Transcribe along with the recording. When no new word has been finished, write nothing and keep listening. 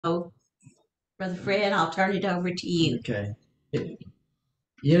Oh, Brother Fred, I'll turn it over to you. Okay. It-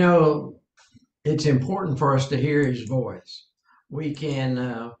 you know, it's important for us to hear his voice. We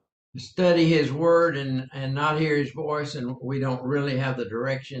can study his word and not hear his voice, and we don't really have the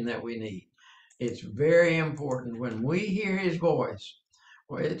direction that we need. It's very important when we hear his voice.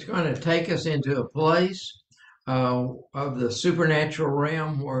 Well, it's going to take us into a place of the supernatural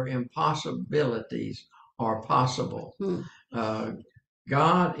realm where impossibilities are possible. Hmm. Uh,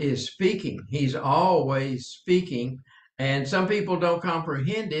 God is speaking. He's always speaking. And some people don't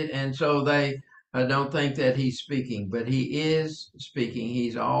comprehend it. And so they don't think that he's speaking. But he is speaking.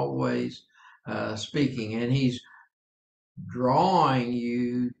 He's always speaking. And he's drawing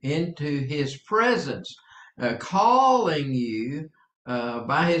you into his presence, calling you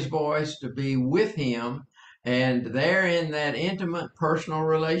by his voice to be with him. And there in that intimate personal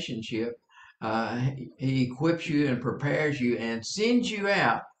relationship, he equips you and prepares you and sends you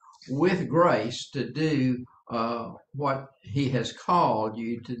out with grace to do what he has called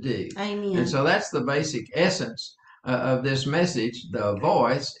you to do. And Amen. so that's the basic essence of this message. The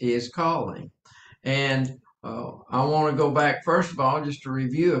voice is calling. And I want to go back, first of all, just to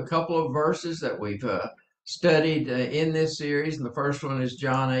review a couple of verses that we've studied in this series. And the first one is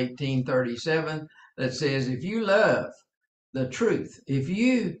John 18:37, that says, if you love the truth, if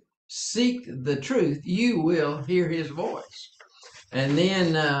you seek the truth, you will hear his voice. And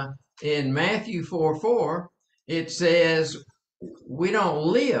then in Matthew 4:4, it says, we don't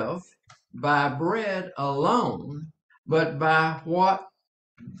live by bread alone, but by what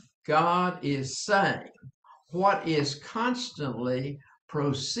God is saying, what is constantly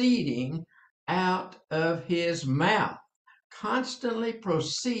proceeding out of his mouth, constantly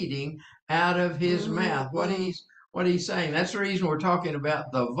proceeding out of his mouth, what he's saying. That's the reason we're talking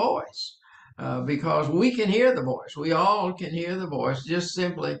about the voice, because we can hear the voice. We all can hear the voice. Just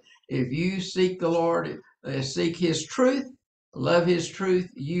simply, if you seek the Lord, seek his truth, love his truth,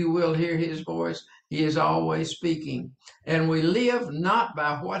 you will hear his voice. He is always speaking. And we live not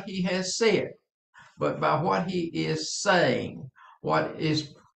by what he has said, but by what he is saying, what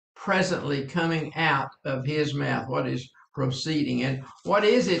is presently coming out of his mouth, what is proceeding. And what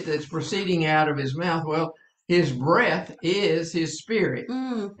is it that's proceeding out of his mouth? Well, his breath is his spirit.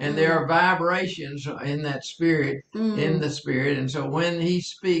 And there are vibrations in that spirit, in the spirit. And so when he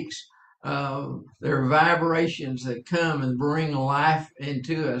speaks, there are vibrations that come and bring life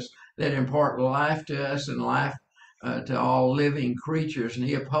into us, that impart life to us and life to all living creatures. And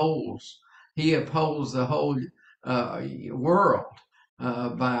he upholds the whole world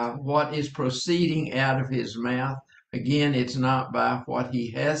by what is proceeding out of his mouth. Again, it's not by what he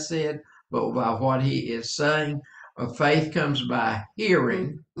has said, but by what he is saying. Faith comes by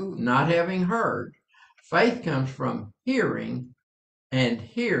hearing, not having heard. Faith comes from hearing, and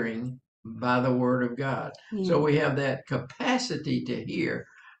hearing by the word of God. So we have that capacity to hear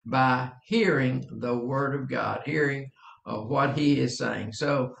by hearing the word of God, hearing what he is saying.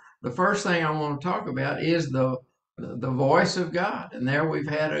 So the first thing I want to talk about is the voice of God. And there we've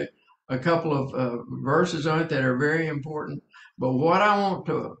had a couple of verses on it that are very important. But what I want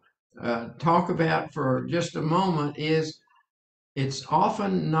to talk about for just a moment is it's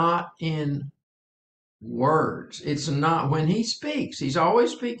often not in words. It's not when he speaks, he's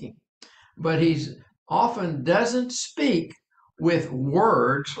always speaking, but he's often doesn't speak with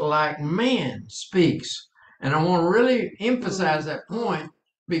words like man speaks. And I want to really emphasize that point,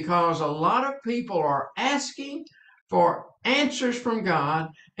 because a lot of people are asking for answers from God,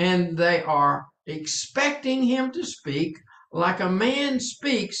 and they are expecting him to speak like a man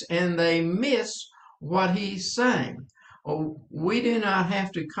speaks, and they miss what he's saying. Well, we do not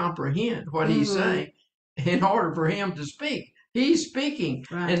have to comprehend what he's saying in order for him to speak. He's speaking.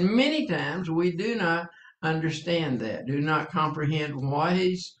 Right. And many times we do not understand that, do not comprehend what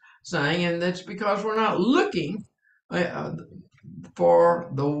he's saying. And that's because we're not looking uh,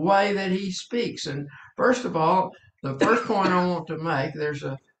 for the way that he speaks. And first of all, the first point I want to make, there's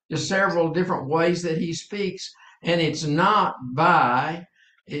just several different ways that he speaks, and it's not by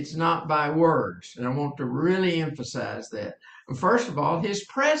words. And I want to really emphasize that. First of all, his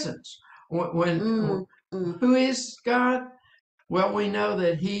presence. When who is God? Well, we know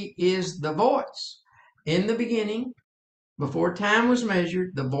that he is the voice. In the beginning, before time was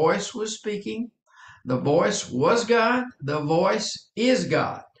measured, the voice was speaking. The voice was God. The voice is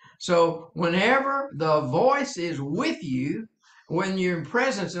God. So whenever the voice is with you, when you're in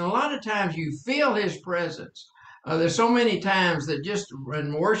presence, and a lot of times you feel his presence. There's so many times that just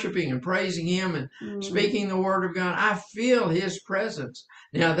in worshiping and praising him and speaking the word of God, I feel his presence.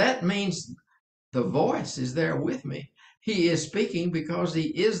 Now that means the voice is there with me. he is speaking because he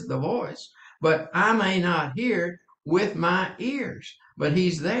is the voice, but I may not hear with my ears, but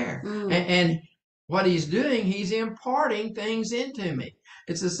he's there. And what he's doing, he's imparting things into me.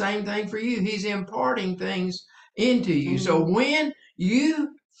 It's the same thing for you. He's imparting things into you. So when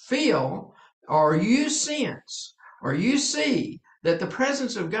you feel or you sense or you see that the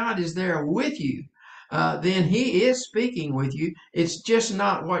presence of God is there with you, then he is speaking with you. It's just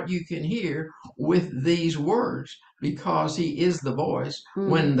not what you can hear with these words because he is the voice.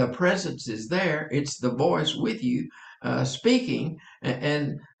 When the presence is there, it's the voice with you speaking.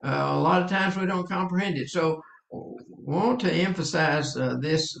 And a lot of times we don't comprehend it. So we want to emphasize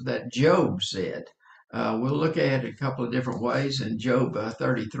this that Job said. We'll look at it a couple of different ways in Job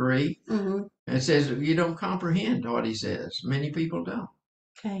 33. It says you don't comprehend what he says. Many people don't.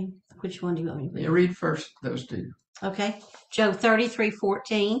 Okay. Which one do you want me to read? Read first those two. Okay. Job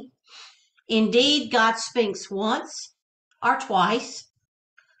 33:14. Indeed, God speaks once or twice,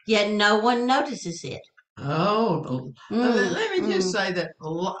 yet no one notices it. Oh, let me just say that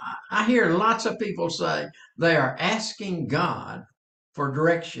I hear lots of people say they are asking God for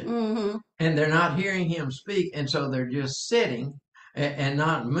direction and they're not hearing him speak. And so they're just sitting and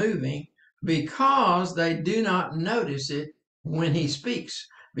not moving because they do not notice it when he speaks,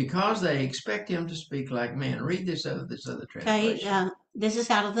 because they expect him to speak like man. Read this other translation. Okay. This is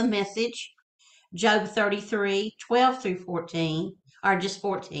out of the Message. Job 33:12 through 14, or just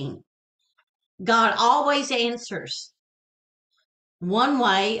 14. God always answers one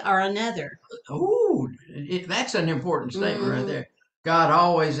way or another. Oh, that's an important statement right there. God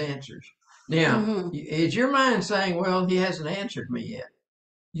always answers. Now, is your mind saying, well, he hasn't answered me yet?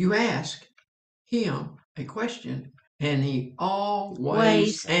 You ask him a question and he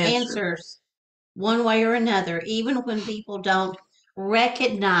always answers one way or another, even when people don't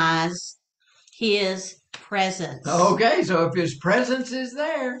recognize his presence. Okay, so if his presence is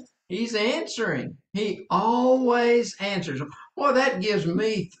there, he's answering. He always answers. Well, that gives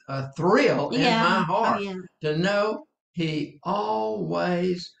me a thrill in my heart to know he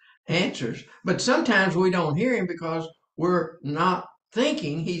always answers. But sometimes we don't hear him because we're not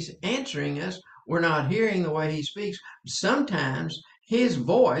thinking he's answering us. We're not hearing the way he speaks. Sometimes his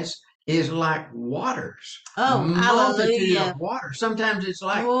voice is like waters. Oh, multitude hallelujah. of water. Sometimes it's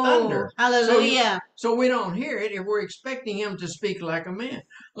like thunder. Hallelujah. So we don't hear it if we're expecting him to speak like a man.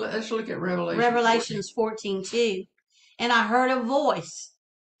 Let's look at Revelation. Revelations 14:2. And I heard a voice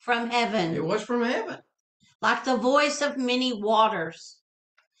from heaven. It was from heaven. Like the voice of many waters,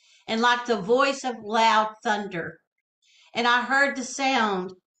 and like the voice of loud thunder. And I heard the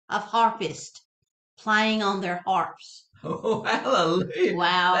sound of harpists playing on their harps. Oh, hallelujah.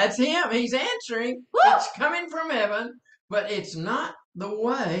 Wow. That's him. He's answering. Woo! It's coming from heaven, but it's not the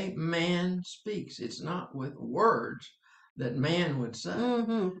way man speaks. It's not with words that man would say.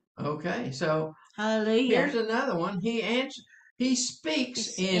 Okay, so hallelujah. Here's another one. He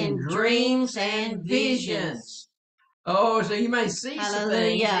speaks in dreams and visions. Oh, so you may see some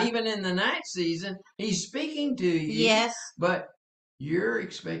things even in the night season. He's speaking to you. Yes. But you're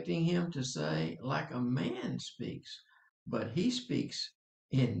expecting him to say like a man speaks. But he speaks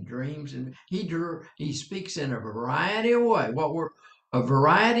in dreams and he speaks in a variety of ways. A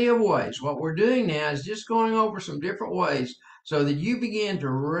variety of ways. What we're doing now is just going over some different ways so that you begin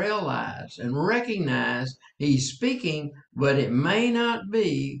to realize and recognize he's speaking, but it may not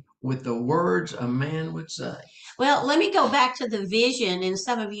be with the words a man would say. Well, let me go back to the vision, and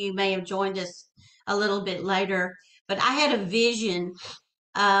some of you may have joined us a little bit later, but I had a vision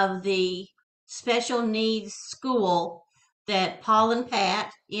of the special needs school that Paul and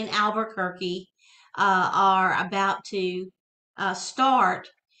Pat in Albuquerque are about to start.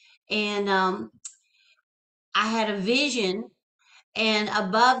 And I had a vision, and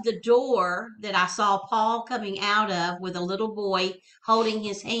above the door that I saw Paul coming out of with a little boy holding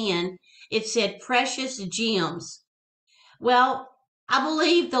his hand, it said precious gems. Well, I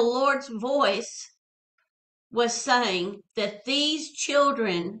believe the Lord's voice was saying that these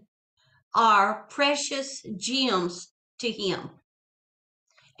children are precious gems to him.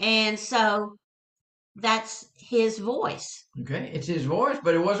 And so that's his voice. Okay, it's his voice,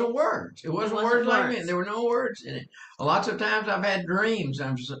 but it wasn't words. It wasn't words like me. There were no words in it. Lots of times I've had dreams.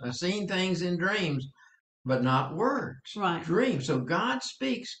 I've seen things in dreams, but not words. Right. Dreams. So God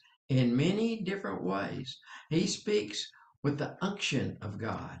speaks in many different ways. He speaks with the unction of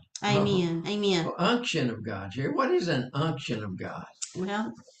God. Amen. Amen. Unction of God. Jerry, what is an unction of God?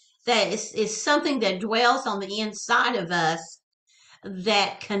 Well, that is something that dwells on the inside of us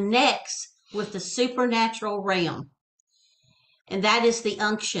that connects with the supernatural realm. And that is the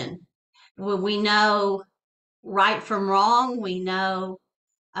unction. When we know right from wrong. We know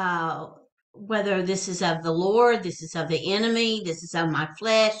uh, whether this is of the Lord, this is of the enemy, this is of my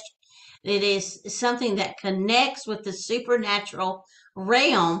flesh. It is something that connects with the supernatural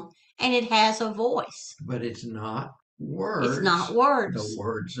realm, and it has a voice. But it's not It's words, not the words.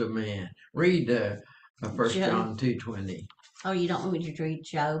 words of man. Read 1 Job. John 2:20. Oh, you don't want me to read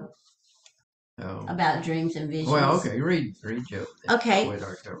Job Oh, about dreams and well, visions? okay. Read Job. Then. Okay. We'd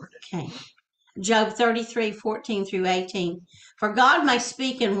already covered it. Okay. Job 33:14 through 18. For God may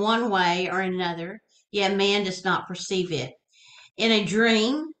speak in one way or another, yet man does not perceive it. In a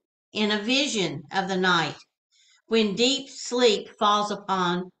dream, in a vision of the night, when deep sleep falls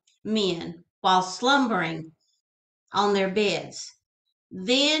upon men while slumbering on their beds.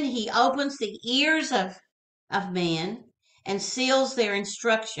 Then he opens the ears of man and seals their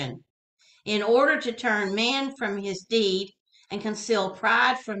instruction in order to turn man from his deed and conceal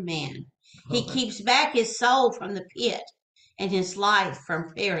pride from man. He Okay. keeps back his soul from the pit and his life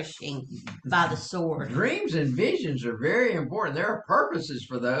from perishing by the sword. Dreams and visions are very important. There are purposes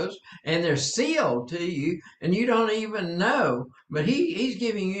for those, and they're sealed to you, and you don't even know. But he's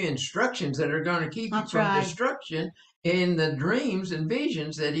giving you instructions that are going to keep you That's from right. destruction in the dreams and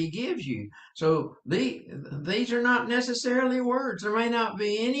visions that he gives you. So these are not necessarily words. There may not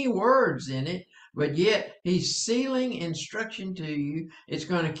be any words in it, but yet he's sealing instruction to you. It's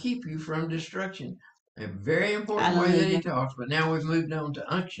going to keep you from destruction. A very important way that he Hallelujah. talks. But now we've moved on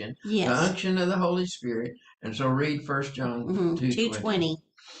to unction, the Yes. unction of the Holy Spirit. And so read 1 John 2:20. 2:20.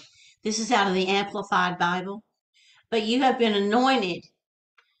 This is out of the Amplified Bible. But you have been anointed.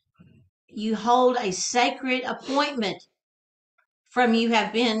 You hold a sacred appointment. From you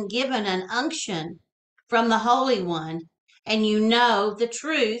have been given an unction from the Holy One, and you know the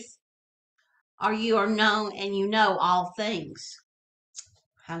truth, or you are known and you know all things.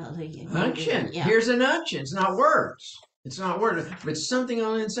 Hallelujah. Unction. Yeah. Here's an unction. It's not words. It's not words, but it's something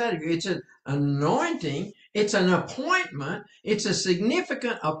on the inside of you. It's an anointing. It's an appointment. It's a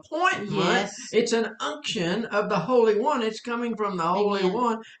significant appointment. Yes. It's an unction of the Holy One. It's coming from the Holy Amen.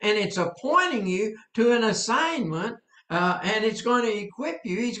 One, and it's appointing you to an assignment, and it's going to equip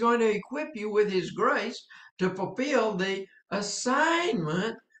you. He's going to equip you with His grace to fulfill the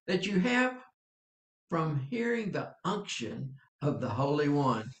assignment that you have from hearing the unction of the Holy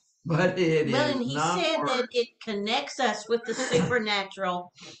One. But it Well, is and he not said that words. it connects us with the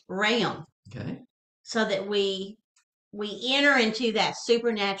supernatural realm Okay. so that we enter into that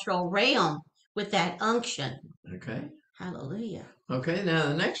supernatural realm with that unction. Okay. Hallelujah. Okay. Now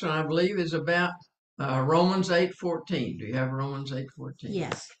the next one I believe is about Romans 8:14. Do you have Romans 8:14?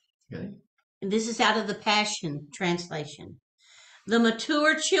 Yes. Okay. And this is out of the Passion Translation. The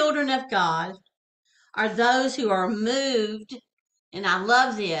mature children of God are those who are moved, and I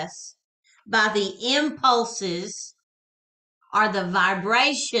love this, by the impulses or the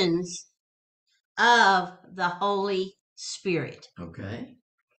vibrations of the Holy Spirit. Okay.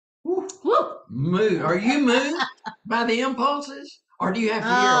 Woo. Move. Are you moved by the impulses, or do you have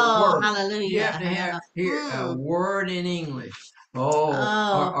to hear a word? Hallelujah. Do you have to hear a word in English?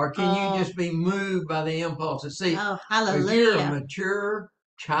 Or can you just be moved by the impulses? See, hallelujah. if you're a mature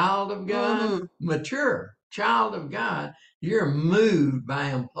child of God, mature child of God, you're moved by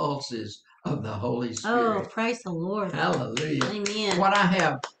impulses of the Holy Spirit. Oh, praise the Lord. Hallelujah. Amen. What I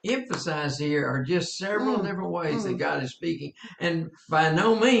have emphasized here are just several different ways that God is speaking. And by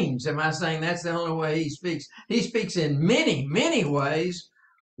no means am I saying that's the only way He speaks. He speaks in many, many ways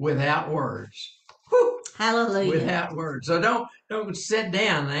without words. Whew. Hallelujah. Without words. So don't sit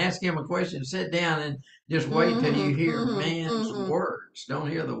down and ask Him a question. Sit down and just wait till you hear man's words.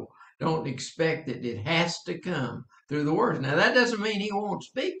 Don't expect that it has to come through the words. Now that doesn't mean He won't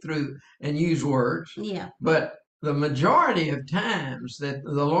speak through and use words. Yeah. But the majority of times that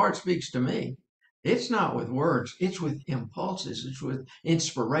the Lord speaks to me, it's not with words. It's with impulses. It's with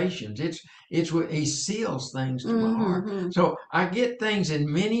inspirations. It's with He seals things to my heart. So I get things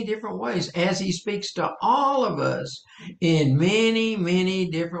in many different ways as He speaks to all of us in many, many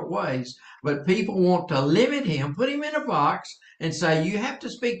different ways. But people want to limit Him, put Him in a box, and say, "You have to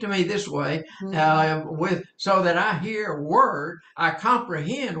speak to me this way, so that I hear a word, I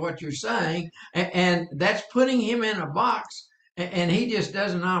comprehend what you're saying," and that's putting Him in a box, and He just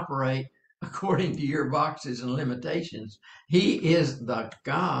doesn't operate according to your boxes and limitations. He is the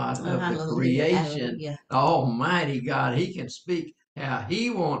God of the creation, the Almighty God. He can speak how He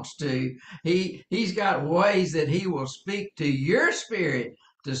wants to. He's got ways that He will speak to your spirit,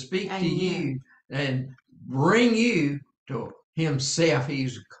 to speak to you and bring you to Himself.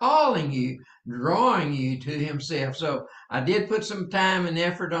 He's calling you, drawing you to Himself. So I did put some time and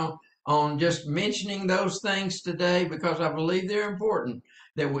effort on on just mentioning those things today because I believe they're important.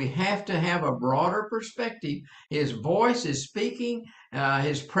 That we have to have a broader perspective. His voice is speaking,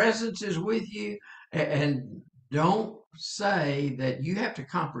 His presence is with you, and don't say that you have to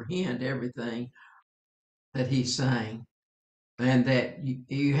comprehend everything that He's saying and that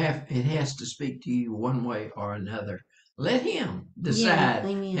you have it has to speak to you one way or another. Let Him Yeah, decide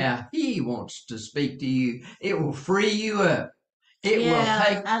amen. how He wants to speak to you. It will free you up. It will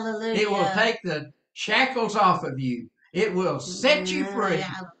Yeah, hallelujah. take the shackles off of you. It will set you free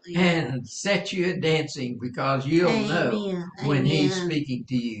Hallelujah. and set you dancing because you'll know Amen. when He's Amen. speaking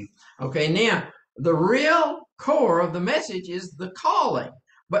to you. Okay, now the real core of the message is the calling.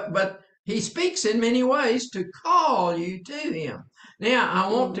 But He speaks in many ways to call you to Him. Now I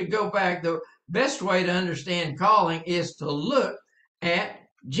want to go back. The best way to understand calling is to look at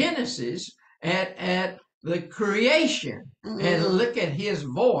Genesis, at the creation, and Mm-hmm. look at His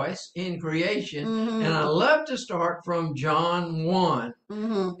voice in creation. And I Mm-hmm. love to start from John 1.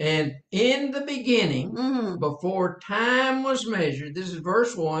 Mm-hmm. And in the beginning, Mm-hmm. before time was measured, this is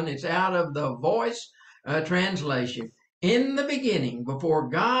verse 1, it's out of the Voice translation. In the beginning, before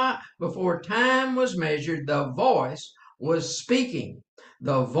time was measured, the Voice was speaking.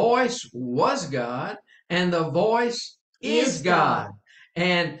 The Voice was God, and the Voice is Is God. God.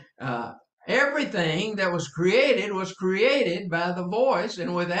 And everything that was created by the Voice,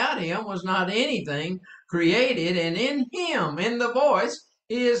 and without Him was not anything created. And in Him, in the Voice,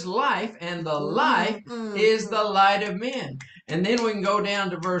 is life, and the life Mm-hmm. is Mm-hmm. the light of men. And then we can go down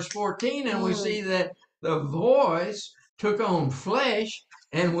to verse 14 and we Mm. see that the Voice took on flesh,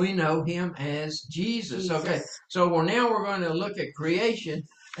 and we know Him as Jesus. Okay, Jesus. so now we're going to look at creation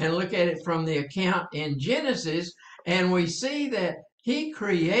and look at it from the account in Genesis, and we see that He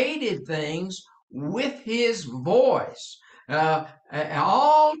created things with His voice.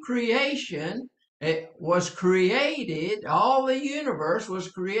 All creation, it was created, all the universe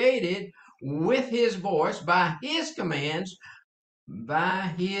was created with His voice, by His commands,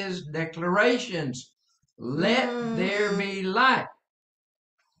 by His declarations. Let there Mm. be light.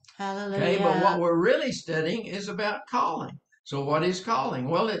 Okay, but what Hallelujah. we're really studying is about calling. So, what is calling?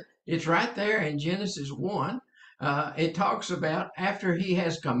 Well, it's right there in Genesis 1. It talks about after He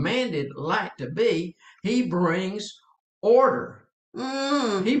has commanded light to be, He brings order.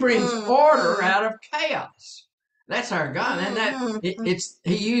 Mm. He brings Mm. order Mm. out of chaos. That's our God, and Mm-hmm. it's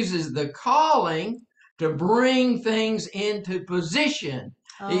He uses the calling to bring things into position.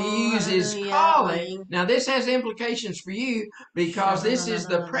 He Oh, uses hallelujah. calling. Now, this has implications for you because this is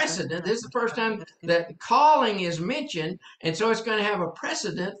the precedent. This is the first time Sha-la-la-la-la-la-la-la-la-la-la. that calling is mentioned, and so it's going to have a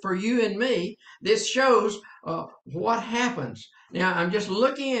precedent for you and me. This shows what happens. Now, I'm just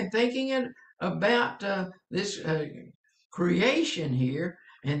looking and thinking about this creation here.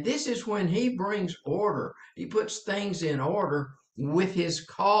 And this is when He brings order. He puts things in order with His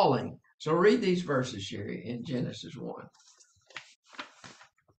calling. So read these verses, Sherry, in Genesis 1.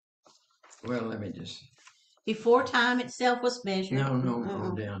 Well, let me just. Before time itself was measured. No, on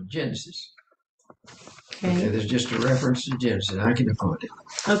Mm-mm. down. Genesis. Okay, Okay. there's just a reference to Genesis. I can afford it.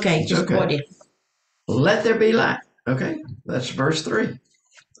 Okay, It's just okay. what if? Let there be light. Okay, that's verse 3.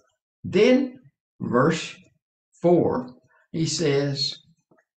 Then, verse 4, He says,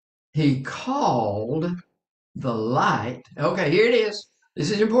 He called the light. Okay, here it is.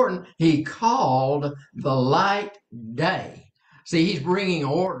 This is important. He called the light day. See, He's bringing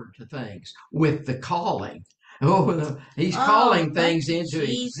order to things with the calling. Oh, He's Oh, calling thank things you, into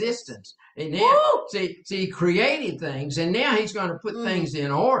Jesus. existence. And now, Woo! He created things, and now He's going to put Mm. things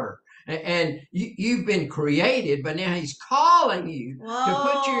in order. And you've been created, but now He's calling you to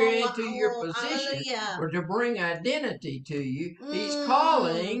put you Whoa, into your oh, position hallelujah. or to bring identity to you. He's Mm,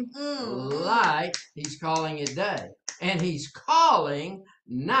 calling mm. light, He's calling it day. And He's calling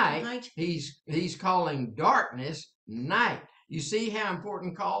night, Night. he's calling darkness night. You see how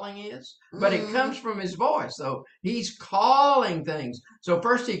important calling is? But it comes Mm. from His voice. So He's calling things. So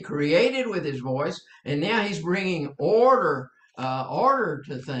first He created with His voice, and now He's bringing order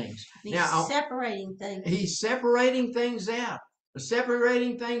to things. He's Now separating things. He's separating things out,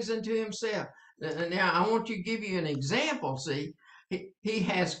 separating things into Himself. Now I want to give you an example. See, He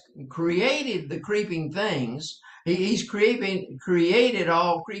has created the creeping things. He's created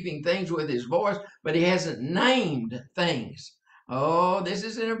all creeping things with His voice, but He hasn't named things. Oh, this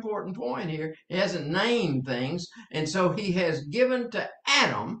is an important point here. He hasn't named things. And so He has given to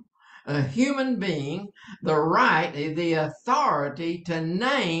Adam, a human being, the right, the authority to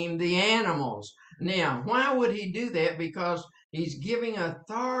name the animals. Now, why would He do that? Because He's giving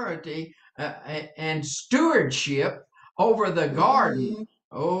authority and stewardship over the garden Mm.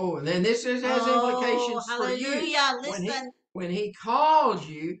 Oh, and then has Oh, implications for you. hallelujah. When he Listen. when he calls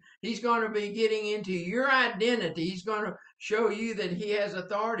you, he's going to be getting into your identity. He's going to show you that he has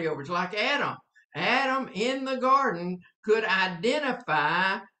authority over. It's like Adam. Adam in the garden could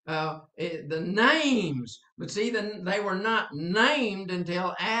identify the names, but see, they were not named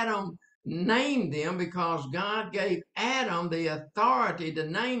until Adam named them, because God gave Adam the authority to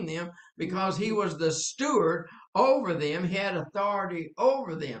name them, because he was the steward over them. He had authority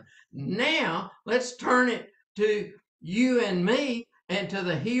over them. Now, let's turn it to you and me and to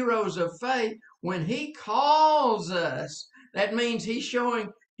the heroes of faith. When he calls us, that means he's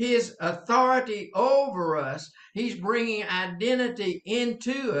showing his authority over us. He's bringing identity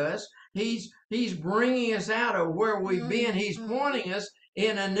into us. He's bringing us out of where we've been. He's pointing us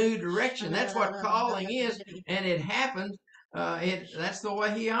in a new direction. That's what calling is, and it happens. That's the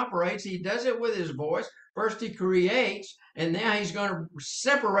way he operates. He does it with his voice. First he creates, and now he's going to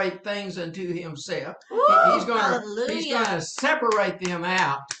separate things unto himself. He's Woo, going hallelujah. to separate them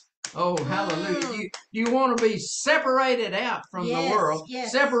out. Oh, hallelujah. You want to be separated out from the Yes, world,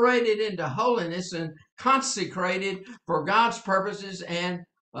 yes. separated into holiness and consecrated for God's purposes and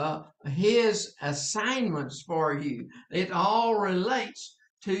his assignments for you. It all relates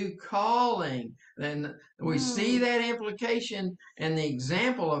to calling. And we see that implication and the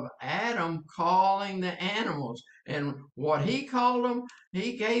example of Adam calling the animals. And what he called them,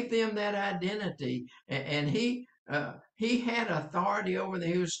 he gave them that identity. And he had authority over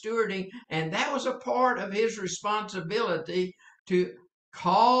them. He was stewarding. And that was a part of his responsibility to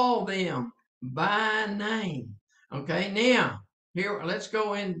call them by name. Okay, now, here, let's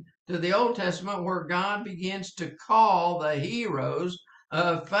go into the Old Testament where God begins to call the heroes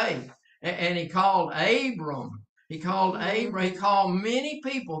of faith. And he called Abram. He called Abram. He called many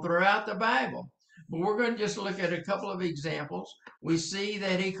people throughout the Bible. But we're going to just look at a couple of examples. We see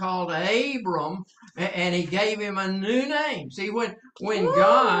that he called Abram and he gave him a new name. See, when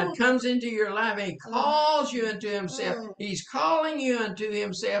God comes into your life and he calls you into himself, he's calling you unto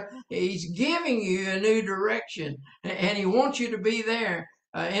himself. He's giving you a new direction, and he wants you to be there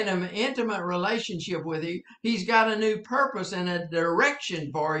in an intimate relationship with you. He's got a new purpose and a direction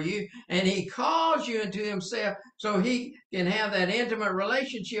for you, and he calls you into himself so he can have that intimate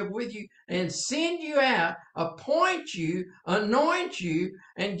relationship with you and send you out, appoint you, anoint you,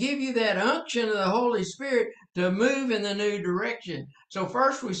 and give you that unction of the Holy Spirit to move in the new direction. So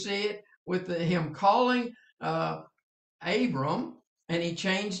first we see it with him calling Abram, and he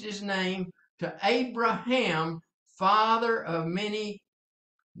changed his name to Abraham, father of many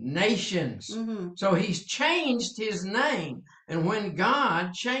nations. So he's changed his name. And when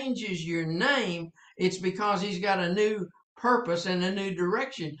God changes your name, it's because he's got a new purpose and a new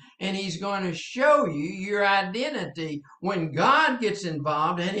direction. And he's going to show you your identity. When God gets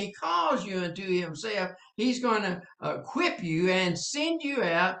involved and he calls you into himself, he's going to equip you and send you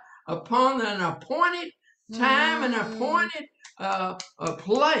out upon an appointed time and appointed a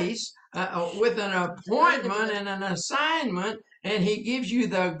place with an appointment and an assignment, and he gives you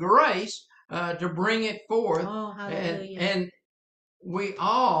the grace to bring it forth. Oh, hallelujah. And we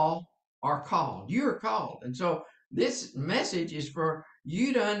all are called. You're called. And so this message is for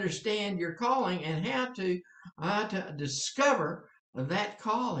you to understand your calling and how to discover that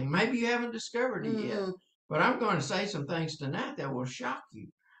calling. Maybe you haven't discovered it yet, but I'm going to say some things tonight that will shock you.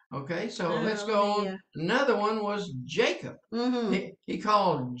 Okay, so let's go on. Another one was Jacob. He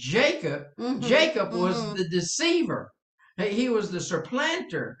called Jacob. Jacob was the deceiver. He was the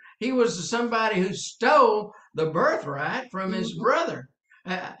supplanter. He was somebody who stole the birthright from his brother.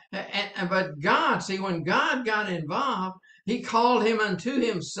 But God, see, when God got involved, he called him unto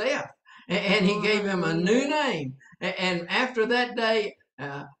himself, and he gave him a new name. And after that day,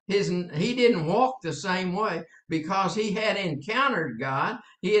 he didn't walk the same way, because he had encountered God.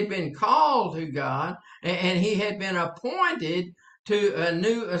 He had been called to God, and he had been appointed to a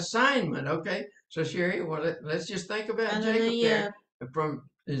new assignment. Okay, so Sherry, well, let's just think about Jacob there. From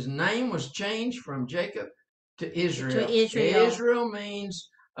his name was changed from Jacob to Israel. Israel means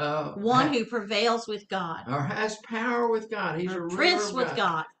one who prevails with God, or has power with God. He's a prince ruler with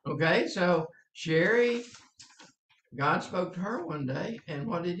God. Okay, so Sherry, God spoke to her one day, and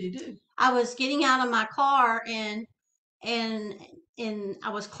what did he do? I was getting out of my car, and I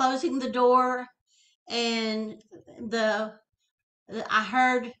was closing the door, and I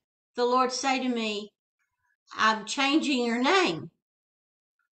heard the Lord say to me, "I'm changing your name."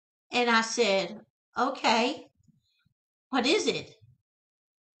 And I said, "Okay, what is it?"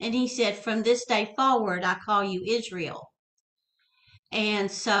 And he said, "From this day forward, I call you Israel."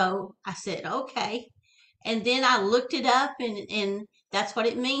 And so I said, "Okay." And then I looked it up, and That's what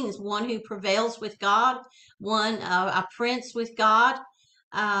it means. One who prevails with God, one a prince with God,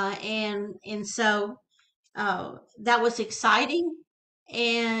 and so that was exciting,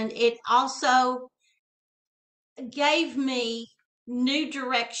 and it also gave me new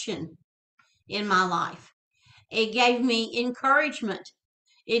direction in my life. It gave me encouragement.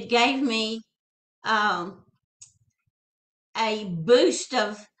 It gave me um, a boost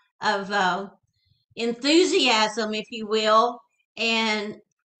of enthusiasm, if you will, and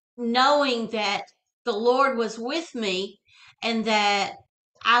knowing that the Lord was with me and that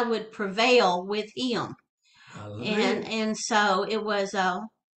I would prevail with Him. And so it was a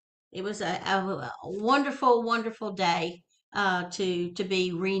wonderful, wonderful day to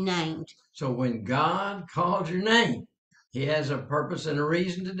be renamed. So when God calls your name, He has a purpose and a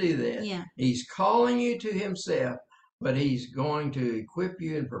reason to do that. Yeah. He's calling you to Himself, but He's going to equip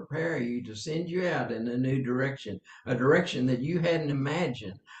you and prepare you to send you out in a new direction, a direction that you hadn't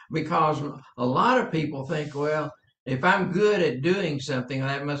imagined. Because a lot of people think, well, if I'm good at doing something,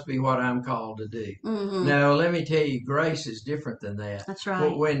 that must be what I'm called to do. Hmm. No, let me tell you, grace is different than that. That's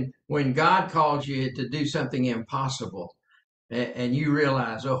right. When God calls you to do something impossible, and you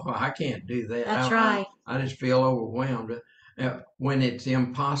realize, oh, I can't do that. That's right. I just feel overwhelmed. When it's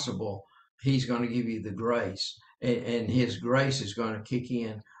impossible, He's going to give you the grace, and His grace is going to kick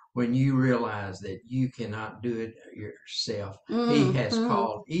in when you realize that you cannot do it yourself. He has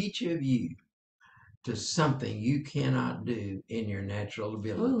called each of you to something you cannot do in your natural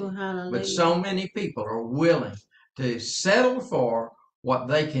ability. Ooh, hallelujah. But so many people are willing to settle for what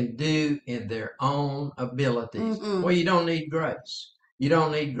they can do in their own abilities. Mm-mm. Well, you don't need grace. You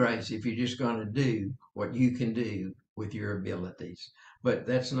don't need grace if you're just going to do what you can do with your abilities. But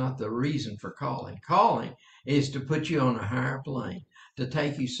that's not the reason for calling. Calling is to put you on a higher plane, to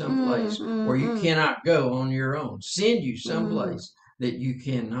take you someplace where you cannot go on your own, send you someplace that you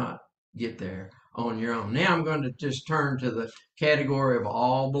cannot get there on your own. Now I'm going to just turn to the category of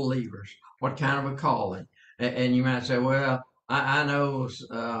all believers. What kind of a calling? And you might say, well, I know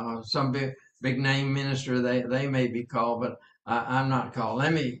some big name minister they may be called, but I'm not called.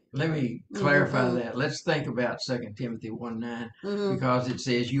 Let me clarify that. Let's think about 2 Timothy 1:9 because it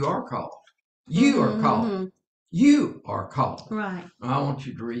says you are called. You are called. You are called. Right. I want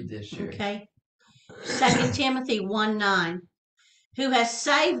you to read this, Sherry. Okay. 2 Timothy 1:9, who has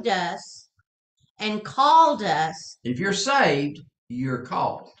saved us and called us. If you're saved, you're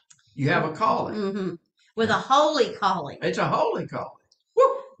called. You have a calling. With a holy calling. It's a holy calling. Woo!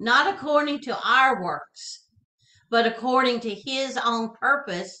 Not according to our works, but according to His own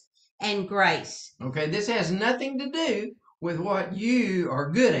purpose and grace. Okay, this has nothing to do with what you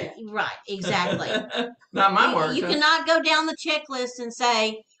are good at. Right, exactly. Not my work. You cannot go down the checklist and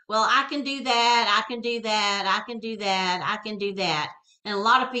say, well, I can do that, I can do that, I can do that, I can do that. And a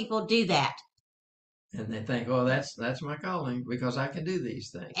lot of people do that. And they think, oh, that's my calling because I can do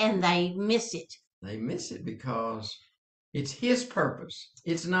these things. And they miss it. They miss it because it's His purpose.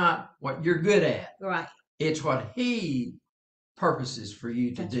 It's not what you're good at. Right. It's what He purposes for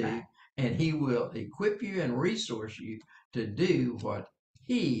you to That's do. right. And He will equip you and resource you to do what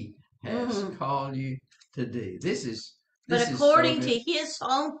He has called you to do. But according to His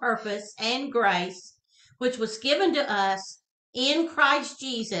own purpose and grace, which was given to us in Christ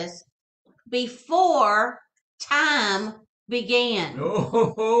Jesus before time began.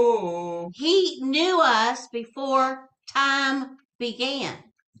 Oh. He knew us before time began.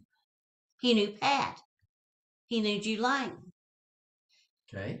 He knew Pat. He knew Jude Lang.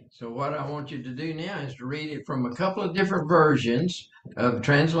 Okay, so what I want you to do now is to read it from a couple of different versions of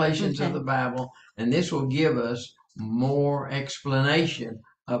translations of the Bible, and this will give us more explanation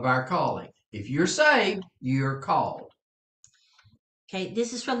of our calling. If you're saved, you're called. Okay,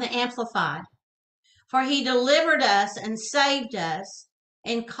 this is from the Amplified. For He delivered us and saved us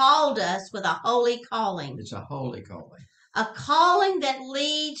and called us with a holy calling. It's a holy calling. A calling that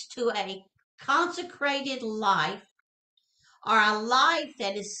leads to a consecrated life, or a life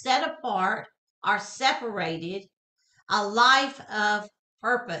that is set apart or separated, a life of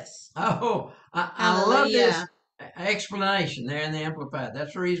purpose. Oh, I love this explanation there in the Amplified.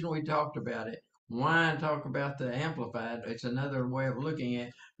 That's the reason we talked about it. Why talk about the Amplified? It's another way of looking at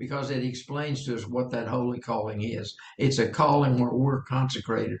it because it explains to us what that holy calling is. It's a calling where we're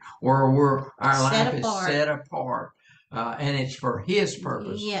consecrated, where our life is set apart, and it's for His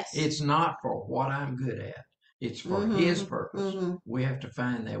purpose. Yes. It's not for what I'm good at. It's for His purpose. We have to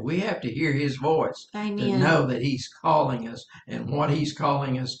find that. We have to hear His voice to know that He's calling us and what He's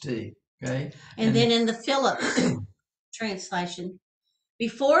calling us to. Okay. And then in the Phillips translation,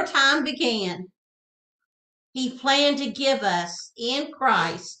 before time began, He planned to give us in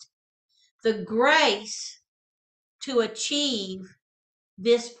Christ the grace to achieve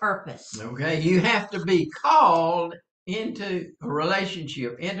this purpose. Okay, you have to be called into a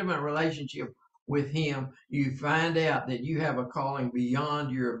relationship, intimate relationship with Him. You find out that you have a calling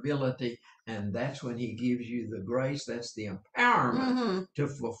beyond your ability, and that's when He gives you the grace. That's the empowerment Mm-hmm. to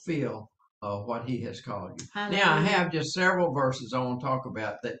fulfill what He has called you. Hallelujah. Now, I have just several verses I want to talk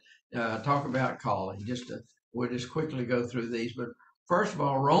about that talk about calling. We'll just quickly go through these. But first of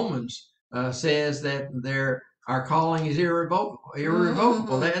all, Romans says that our calling is irrevocable.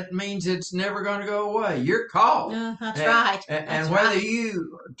 Irrevocable. Mm-hmm. That means it's never going to go away. You're called. That's And, right. and That's whether right.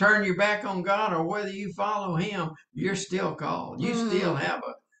 you turn your back on God or whether you follow Him, you're still called. You still have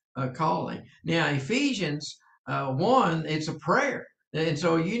a calling. Now, Ephesians 1, it's a prayer. And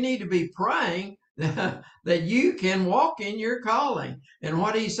so you need to be praying that you can walk in your calling. And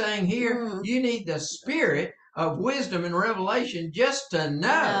what he's saying here, you need the spirit of wisdom and revelation just to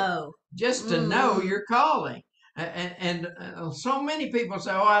know your calling. And so many people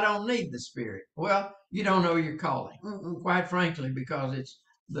say, "Oh, I don't need the Spirit." Well, you don't know your calling, quite frankly, because it's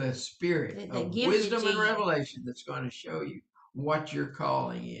the Spirit of wisdom and revelation that's going to show you what your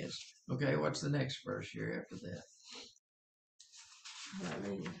calling is. Okay, what's the next verse here after that?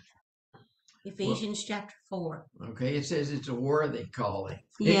 Hallelujah. Ephesians chapter 4. Okay, it says it's a worthy calling.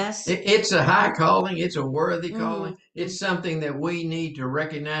 Yes. It's a high calling. It's a worthy calling. It's something that we need to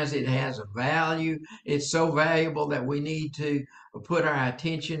recognize. It has a value. It's so valuable that we need to put our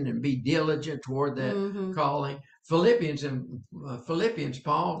attention and be diligent toward that calling. Philippians,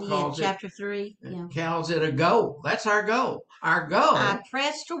 Paul calls chapter 3. Calls it a goal. That's our goal. Our goal. I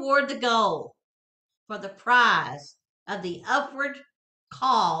press toward the goal for the prize of the upward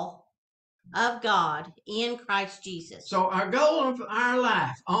call of God in Christ Jesus. So our goal of our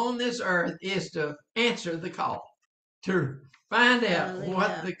life on this earth is to answer the call, to find out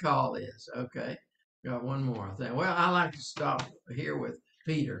what the call is. Okay, got one more thing. Well, I like to stop here with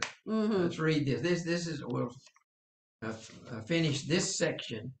Peter. Let's read this. We'll finish this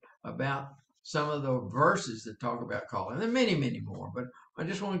section about some of the verses that talk about calling. There are many, many more, but I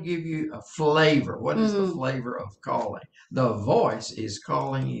just want to give you a flavor. What is the flavor of calling? The voice is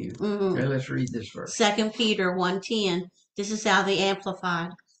calling you. Okay, let's read this verse. 2 Peter 1:10. This is how the Amplified.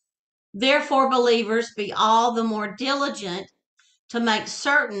 Therefore, believers, be all the more diligent to make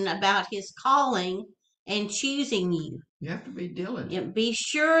certain about His calling and choosing you. You have to be diligent. Be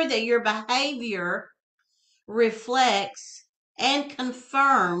sure that your behavior reflects and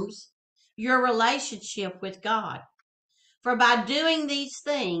confirms your relationship with God. For by doing these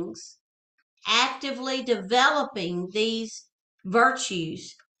things, actively developing these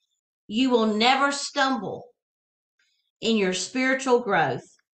virtues, you will never stumble in your spiritual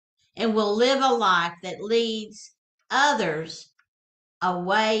growth and will live a life that leads others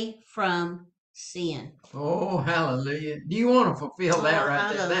away from sin. Oh, hallelujah. Do you want to fulfill that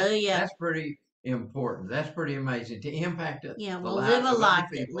right hallelujah. there? That's pretty important. That's pretty amazing to impact it. We'll live a life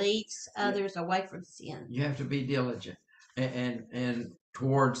that leads others away from sin. You have to be diligent and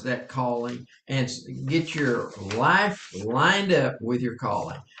towards that calling and get your life lined up with your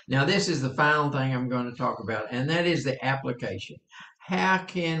calling. Now, this is the final thing I'm going to talk about, and that is the application. How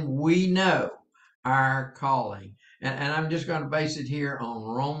can we know our calling? And I'm just going to base it here on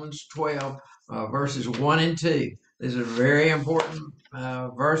Romans 12, verses 1 and 2. These are very important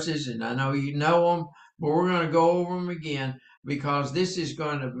verses, and I know you know them, but we're going to go over them again because this is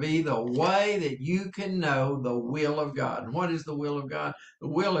going to be the way that you can know the will of God. And what is the will of God? The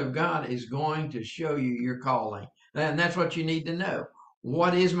will of God is going to show you your calling. And that's what you need to know.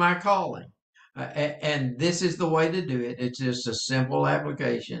 What is my calling? And this is the way to do it. It's just a simple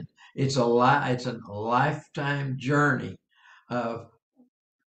application. It's a lifetime journey of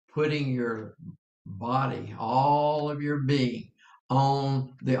putting your body, all of your being,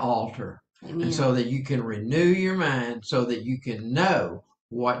 on the altar. Amen. And so that you can renew your mind so that you can know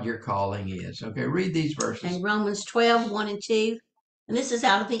what your calling is. Okay, read these verses. Okay, Romans 12, 1 and 2. And this is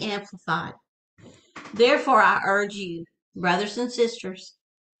out of the Amplified. Therefore, I urge you, brothers and sisters,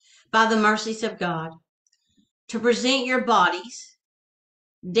 by the mercies of God, to present your bodies,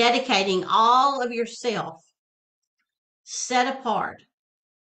 dedicating all of yourself, set apart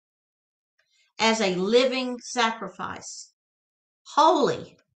as a living sacrifice,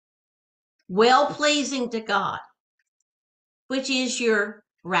 holy, well-pleasing to God, which is your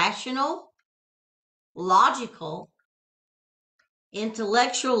rational, logical,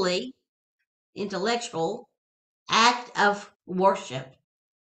 intellectual act of worship.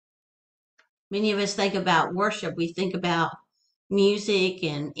 Many of us think about worship. We think about music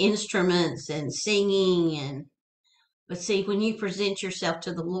and instruments and singing but see, when you present yourself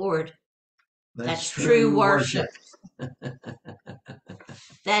to the Lord, that's true worship.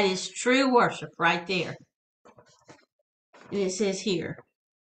 That is true worship right there. And it says here,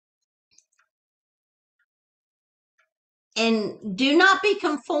 and do not be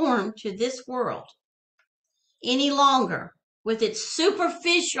conformed to this world any longer with its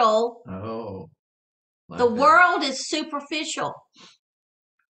superficial. Oh, like The that. world is superficial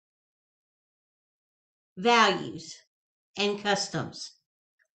values and customs,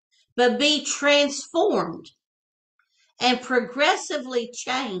 but be transformed and progressively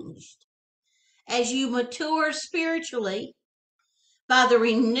changed as you mature spiritually by the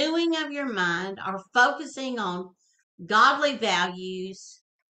renewing of your mind, or focusing on godly values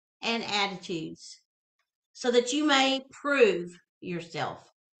and attitudes, so that you may prove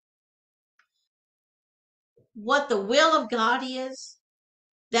yourself what the will of God is,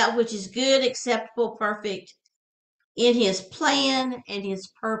 that which is good, acceptable, perfect in his plan and his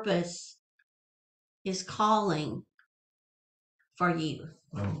purpose, his calling for you.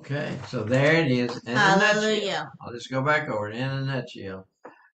 Okay, so there it is in a Hallelujah. nutshell. I'll just go back over it in a nutshell.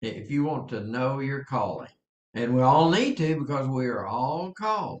 If you want to know your calling, and we all need to, because we are all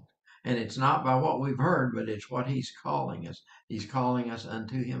called, and it's not by what we've heard, but it's what he's calling us. He's calling us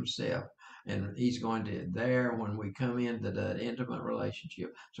unto himself, and he's going to there when we come into that intimate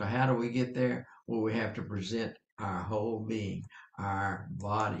relationship. So how do we get there? Well, we have to present our whole being, our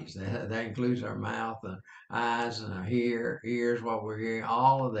bodies. That includes our mouth and eyes and our ears, what we're hearing,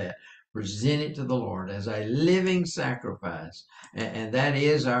 all of that. Present it to the Lord as a living sacrifice, and that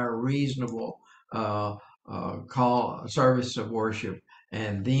is our reasonable call service of worship.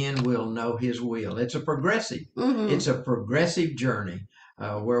 And then we'll know His will. It's a progressive. It's a progressive journey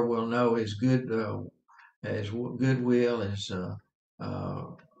where we'll know His goodwill, His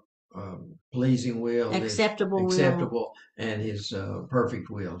pleasing will, Acceptable acceptable, and His perfect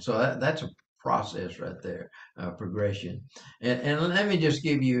will. So that's a process right there, progression. And let me just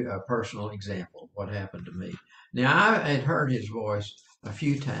give you a personal example of what happened to me. Now, I had heard His voice a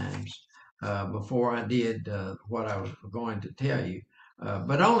few times before I did what I was going to tell you,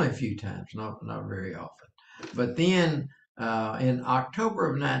 but only a few times, not very often. But then in October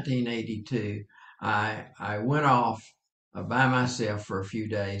of 1982, I went off by myself for a few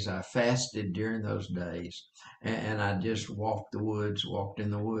days. I fasted during those days, and I just walked in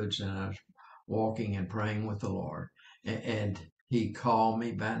the woods, and I was walking and praying with the Lord, and He called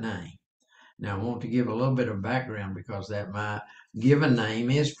me by name. Now, I want to give a little bit of background because that my given name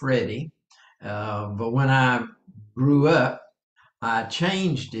is Freddie, but when I grew up, I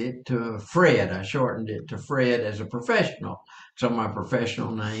changed it to Fred. I shortened it to Fred as a professional. So my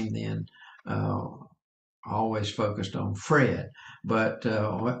professional name then uh, always focused on Fred. But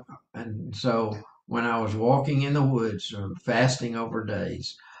and so when I was walking in the woods, fasting over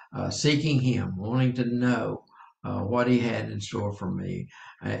days, seeking Him, wanting to know what He had in store for me,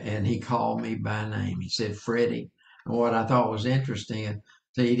 and He called me by name. He said, "Freddie." And what I thought was interesting,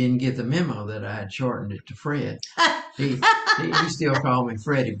 so He didn't get the memo that I had shortened it to Fred. He still called me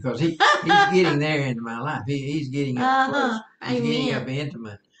Freddie because he's getting there into my life. He's getting up close. He's getting up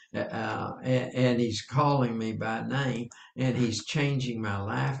intimate. And he's calling me by name, and he's changing my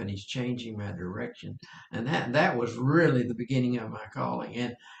life, and he's changing my direction, and that was really the beginning of my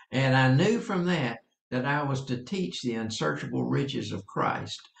calling, and I knew from that I was to teach the unsearchable riches of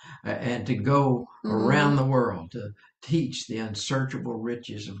Christ, and to go around the world to teach the unsearchable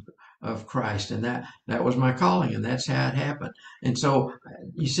riches of Christ, and that was my calling, and that's how it happened. And so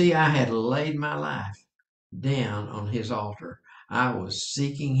you see, I had laid my life down on His altar. I was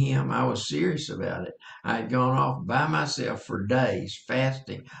seeking Him. I was serious about it. I had gone off by myself for days,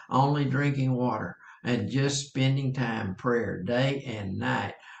 fasting, only drinking water, and just spending time prayer day and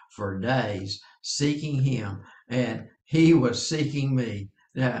night for days, seeking Him. And He was seeking me.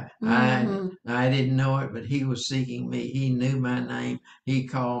 I didn't know it, but He was seeking me. He knew my name. He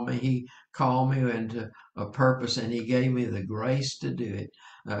called me. He called me into a purpose, and He gave me the grace to do it,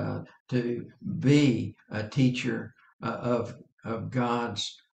 to be a teacher of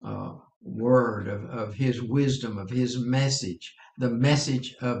God's word, of His wisdom, of His message, the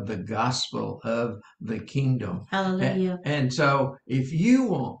message of the gospel of the kingdom. Hallelujah. And so if you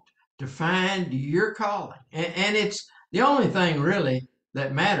want to find your calling, and it's the only thing really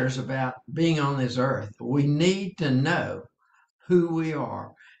that matters about being on this earth, we need to know who we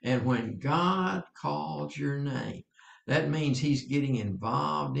are. And when God calls your name, that means He's getting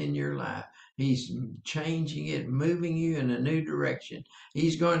involved in your life. He's changing it, moving you in a new direction.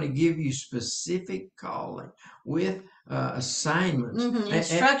 He's going to give you specific calling with assignments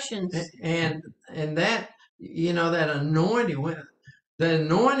Instructions. and that that the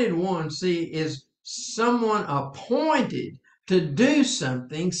anointed one, see, is someone appointed to do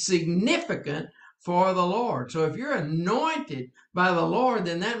something significant for the Lord. So if you're anointed by the Lord,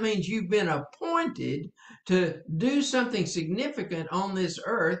 then that means you've been appointed to do something significant on this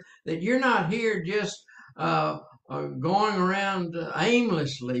earth, that you're not here just going around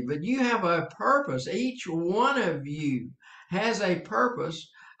aimlessly, but you have a purpose. Each one of you has a purpose,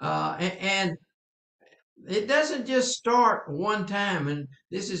 and it doesn't just start one time, and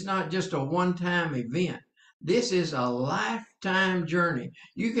this is not just a one-time event. This is a lifetime journey.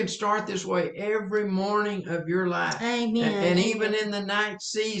 You can start this way every morning of your life. Amen. And even in the night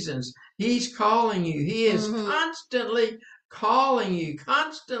seasons, He's calling you. He is constantly calling you,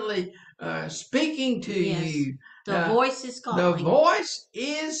 constantly speaking to you. The voice is calling. The voice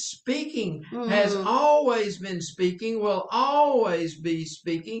is speaking, has always been speaking, will always be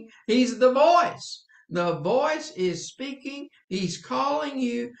speaking. He's the voice. The voice is speaking. He's calling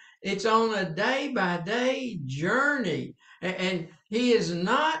you. It's on a day-by-day journey. And He is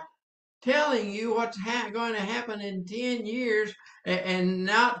not telling you what's going to happen in 10 years and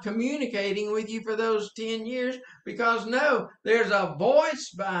not communicating with you for those 10 years, because no, there's a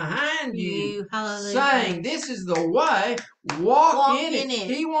voice behind you saying, this is the way, walk in it.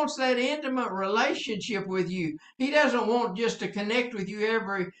 He wants that intimate relationship with you. He doesn't want just to connect with you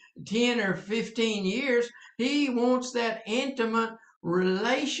every 10 or 15 years. He wants that intimate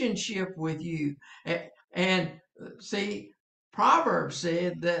relationship with you. And see, Proverbs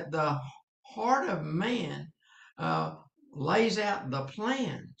said that the heart of man lays out the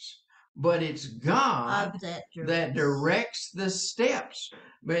plans, but it's God that directs the steps.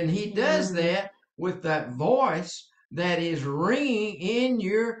 And He does that with that voice that is ringing in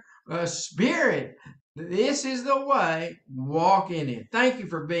your spirit. This is the way, walk in it. Thank you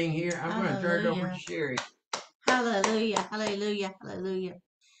for being here. I'm going to turn it over to Sherry. Hallelujah, hallelujah, hallelujah.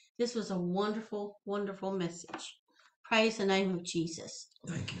 This was a wonderful, wonderful message. Praise the name of Jesus.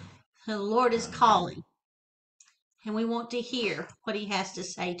 Thank you. The Lord is calling, and we want to hear what He has to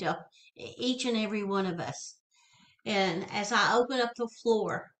say to each and every one of us. And as I open up the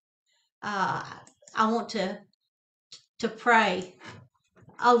floor, I want to pray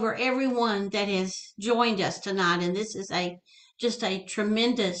over everyone that has joined us tonight. And this is just a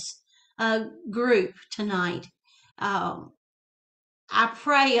tremendous group tonight. I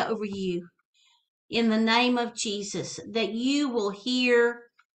pray over you in the name of Jesus that you will hear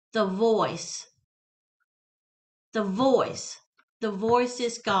the voice. The voice. The voice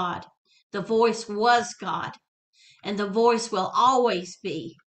is God. The voice was God. And the voice will always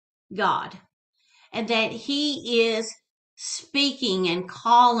be God. And that He is speaking and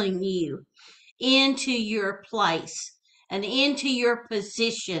calling you into your place and into your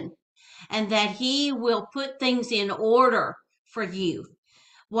position, and that He will put things in order for you.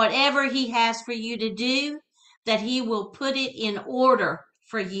 Whatever He has for you to do, that He will put it in order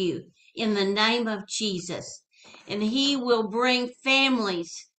for you in the name of Jesus. And He will bring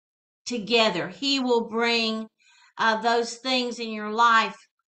families together. He will bring those things in your life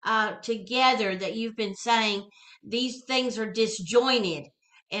together that you've been saying, these things are disjointed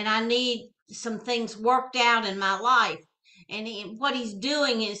and I need some things worked out in my life. And what He's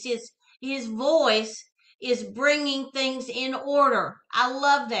doing is His voice is bringing things in order. I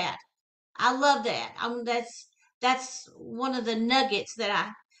love that. I love that. That's one of the nuggets that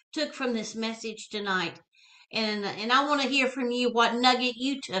I took from this message tonight. And I want to hear from you what nugget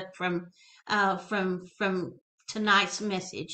you took from tonight's message.